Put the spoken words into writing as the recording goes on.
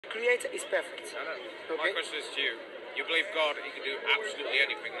Creator is perfect. I know. Okay? My question is to you. You believe God, he can do absolutely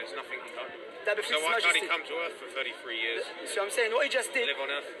anything, there's nothing he can't. That befits So why His can't he majesty. come to earth for 33 years? So I'm saying what he just did, Live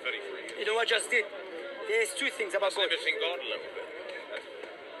on earth for 33 years? you know what I just did? There's two things about That's God. limiting God a little bit.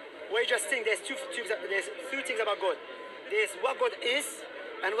 What you just think, there's two things about God. There's what God is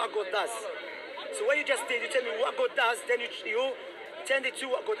and what God does. So what you just did, you tell me what God does, then you tend it to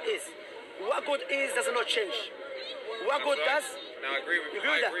what God is. What God is does not change. What God does, Now I agree with you.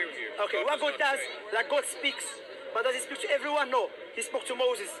 I agree with you. Okay, what God does, like God speaks, but does He speak to everyone? No. He spoke to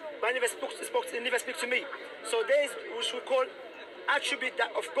Moses, but He never spoke to me. So there is which we call attribute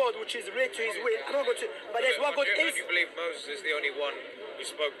that of God, which is related to His will. I don't go to, but there's what God is. Do you believe Moses is the only one who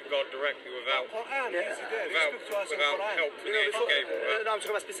spoke to God directly without help from the angel Gabriel? No, I'm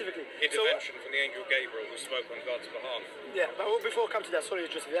talking about specifically. Intervention from the angel Gabriel who spoke on God's behalf. Yeah, but before I come to that, sorry,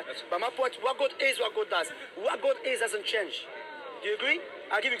 Joseph. Yeah? But my point, what God is, what God does. What God is doesn't change. Do you agree?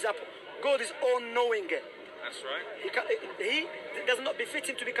 I'll give you an example. God is all-knowing. That's right. He does not befit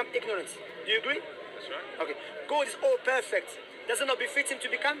Him to become ignorant. Do you agree? That's right. Okay. God is all-perfect. Does not befit Him to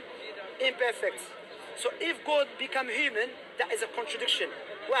become imperfect. So if God become human, that is a contradiction.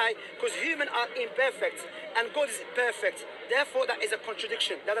 Why? Because humans are imperfect and God is perfect. Therefore, that is a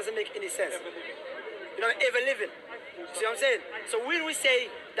contradiction. That doesn't make any sense. You know, ever living. See what I'm saying? So when we say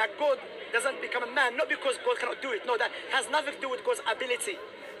that God doesn't become a man, not because God cannot do it. No, that has nothing to do with God's ability.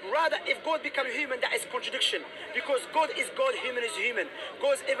 Rather, if God become human, that is contradiction. Because God is God, human is human.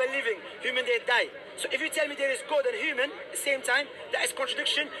 God is ever living, human they die. So if you tell me there is God and human at the same time, that is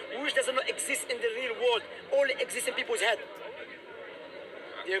contradiction, which does not exist in the real world, only exists in people's head.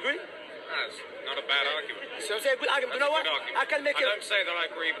 Do you agree? That's not a bad argument. So I'm saying good argument. You know what? I can make it. I don't say that I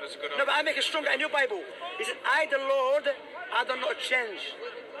agree, but it's a good No, argument. but I make it stronger in your Bible. He said, I the Lord, I do not change.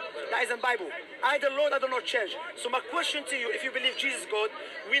 That is in Bible. I the Lord, I do not change. So my question to you, if you believe Jesus is God,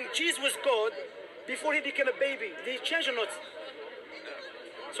 when Jesus was God, before He became a baby, did He change or not?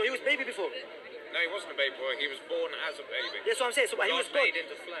 No. So He was baby before? No, He wasn't a baby boy. He was born as a baby. That's what I'm saying. So, but He was God. Made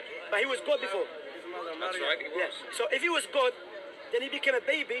into flesh. But He was God before. That's right, He was. Yeah. So if He was God, then He became a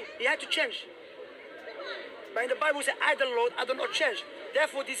baby, He had to change. But in the Bible it says, I the Lord, I do not change.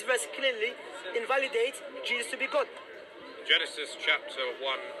 Therefore this verse clearly invalidates Jesus to be God. Genesis chapter 1,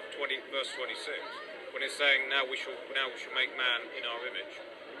 verse 26, when it's saying now we shall make man in our image.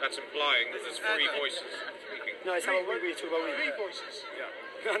 That's implying that there's three voices speaking. No, it's about we talk about we. Three voices.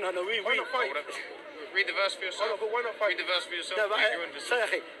 Yeah. No, we. Read the verse for yourself. But why not fight? Read the verse for yourself. No,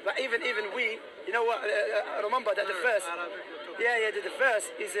 but even we, you know what? Remember that the verse. The verse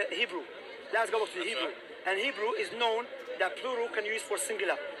is Hebrew. Let's go back to the Hebrew. And Hebrew is known that plural can use for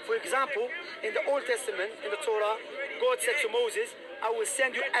singular. For example, in the Old Testament, in the Torah, God said to Moses, I will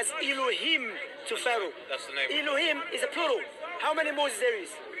send you as Elohim to Pharaoh. That's the name. Elohim is a plural. How many Moses there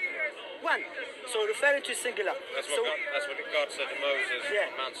is? One. So referring to singular. That's what God said to Moses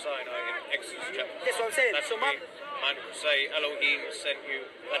on Mount Sinai in Exodus chapter 5. That's what I'm saying. That should say Elohim sent you.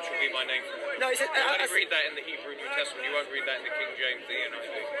 That should be my name. No, he said. You only read that in the Hebrew New Testament. You won't read that in the King James, the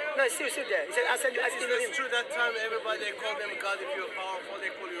NIV. No, it's still there. He said, I send you as Elohim. It's true that time everybody they call them God. If you're powerful,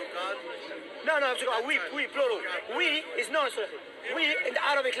 they call you God. No, I'm talking about we, plural. We is known, sorry. We in the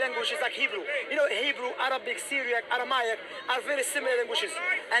Arabic language is like Hebrew. You know, Hebrew, Arabic, Syriac, Aramaic are very similar languages.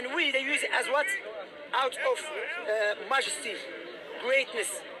 And we, they use it as what? Out of majesty,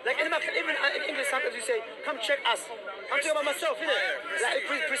 greatness. Like even in English sometimes you say, come check us. I'm talking about myself, you know? Like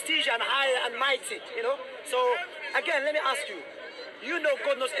prestige and higher and mighty, you know? So, again, let me ask you. You know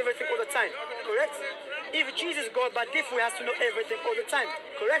God knows everything all the time, correct? If Jesus is God, but therefore he has to know everything all the time,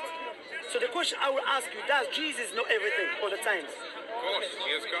 correct? So the question I will ask you, does Jesus know everything all the time? Of course, he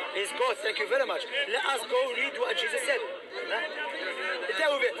is God. He's God, thank you very much. Let us go read what Jesus said.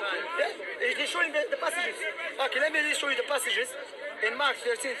 He's showing the passages. Okay, let me show you the passages. In Mark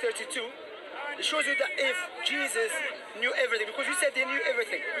 13:32, it shows you that if Jesus knew everything, because you said he knew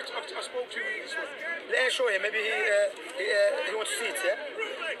everything. I spoke to him this one. Let me show him, maybe he wants to see it, yeah?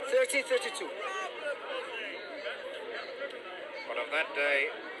 13:32. But of that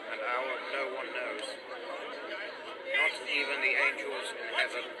day and hour no one knows, not even the angels in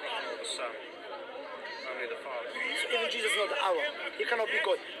heaven nor the Son, only the Father. So even Jesus knows the hour. He cannot be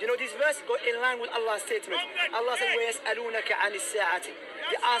God. You know this verse go in line with Allah's statement. Allah said, وَيَسْأَلُونَكَ عَنِ السَّاعَةِ.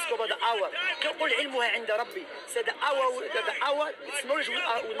 They ask about the hour. قُلْ عِلْمُهَا عِنْدَ رَبِّي. Said the hour, it's knowledge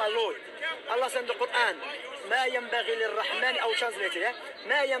with my Lord. Allah said in the Quran, ما ينبغي للرحمن أو translated,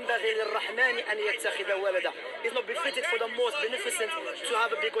 ما ينبغي للرحمن أن يتخذ ولدا. It's not befitted for the most beneficent to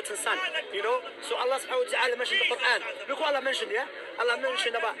have a begotten son. You know. So Allah subhanahu wa ta'ala mentioned in the Quran. Look what Allah mentioned, yeah? Allah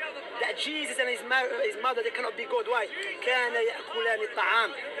mentioned about that Jesus and his mother, they cannot be God. Why? كان يأكلان الطعام.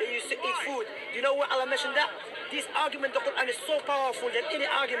 They used to eat food. Do you know what Allah mentioned that? This argument, the Quran is so powerful than any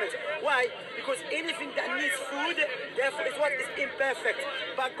argument. Why? Because anything that needs food, therefore is what is imperfect.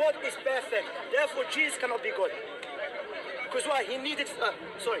 But God is perfect. Therefore Jesus cannot be God. Because why? He needed,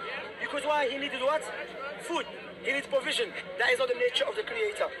 because why? He needed what? Food. He needs provision. That is not the nature of the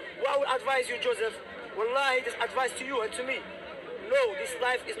Creator. What I would advise you, Joseph, wallahi, this advice to you and to me. No, this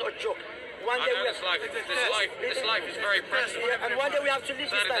life is not a joke. One day this life is very precious. Yeah, and one day we have to live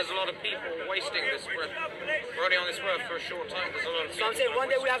this life. There's a lot of people wasting this breath. We're only on this earth for a short time. There's a lot of people. So I'm saying one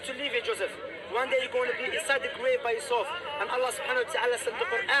day we have to leave it, Joseph. One day you're going to be inside the grave by yourself. And Allah subhanahu wa ta'ala said in the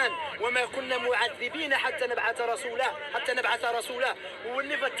Quran, وَمَا كُنَّا مُعَذِّبِينَ حَتَّى نَبْعَثَ رَسُولًا. We will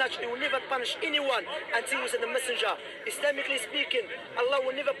never touch, we will never punish anyone until we send the messenger. Islamically speaking, Allah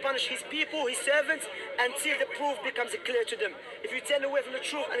will never punish his people, his servants, until the proof becomes clear to them. If you turn away from the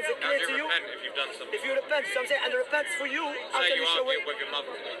truth and it's clear to you, if you've done something. If you repent, so I'm saying, and repent for you, say you argue with your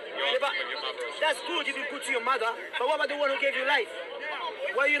mother. That's good, you've been good to your mother, but what about the one who gave you life?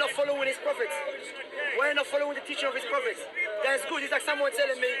 Why are you not following his prophets? Why are you not following the teaching of his prophets? That's good. It's like someone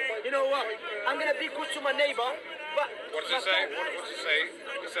telling me, you know what, I'm going to be good to my neighbor, but... What does it say? What does it say?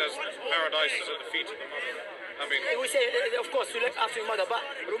 It says paradise is at the feet of the mother. I mean... We say, of course, we look after your mother, but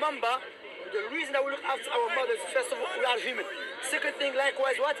remember, the reason that we look after our mothers, first of all, we are human. Second thing,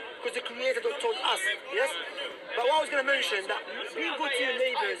 likewise, what? Because the Creator told us, yes? But what I was going to mention, that being good to your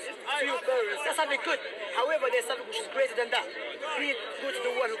neighbors, to your parents, that's something good. However, there's something which is greater than that. Be good to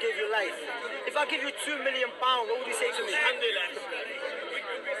the one who gave you life. If I give you £2 million, what would you say to me?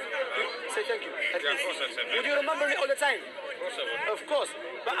 Say thank you. Yeah, of course I'd say Would you remember me all the time? Of course I would. Of course.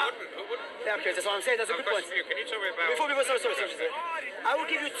 But yeah, okay, that's what I'm saying. That's a good point. Can you tell me about... Sorry. I will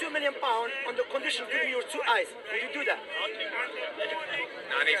give you £2 million on the condition give me your 2 eyes. Would you do that? No,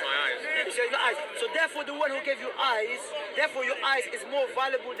 I need my eyes. You say your eyes. So therefore the one who gave you eyes, therefore your eyes is more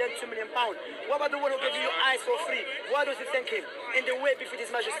valuable than £2 million. What about the one who gave you your eyes for free? Why don't you thank him in the way befit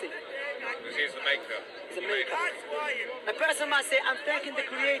his majesty? Because he's the maker. He's the maker. A person might say, I'm thanking the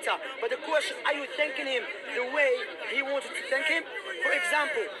Creator, but the question, are you thanking him the way he wanted to thank him? For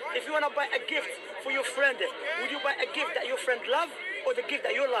example, if you want to buy a gift for your friend, would you buy a gift that your friend love or the gift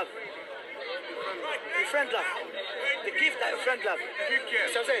that you love? Your friend love. The gift that your friend love.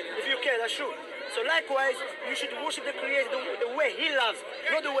 So I'm saying, if you care, that's true. So likewise, you should worship the Creator the way he loves,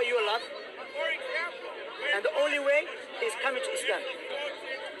 not the way you love. And the only way is coming to Islam.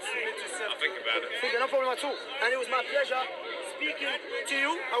 I'll think about it. No problem at all. And it was my pleasure speaking to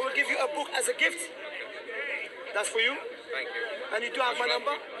you. I will give you a book as a gift. That's for you. Thank you. And you do have my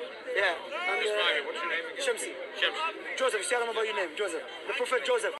number? Yeah. And, What's your name again? Shamsi. Shamsi. Joseph, you say I remember your name, Joseph. The Prophet Joseph.